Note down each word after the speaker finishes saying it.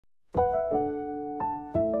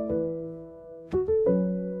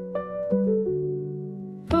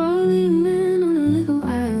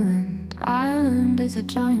a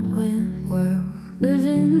giant wind. We're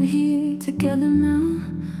living here together now,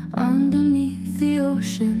 underneath the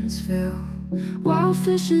ocean's veil. Wild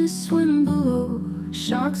fishes swim below,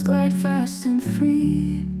 sharks glide fast and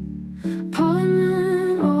free.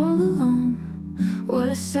 PolyMan all alone, what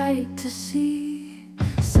a sight to see.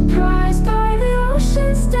 Surprised by the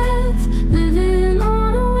ocean's depth, living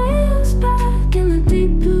on a whale's back in the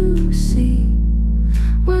deep blue sea,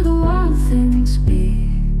 where the wild things be.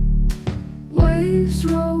 Waves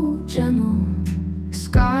roll gentle,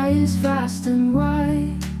 sky is vast and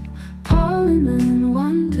wide. PolyMan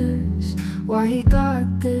wonders why he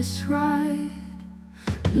got this right.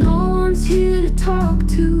 No one's here to talk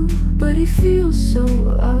to, but he feels so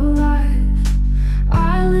alive.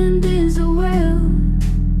 Island is a whale,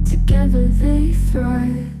 together they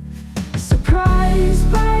thrive.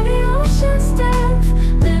 Surprised by the ocean's depth,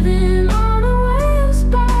 living on a whale's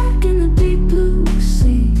back in the deep blue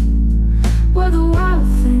sea, where the wild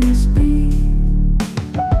things be.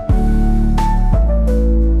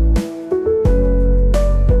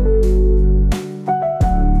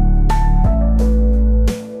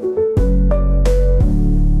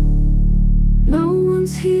 No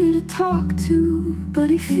one's here to talk to, but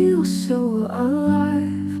he feels so alive.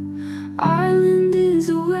 Island is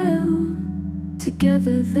a whale,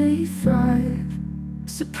 together they thrive.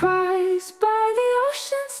 Surprised by the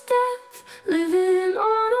ocean's depth, living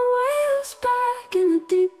on a whale's back in the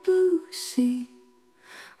deep blue sea,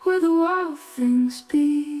 where the wild things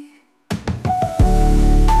be.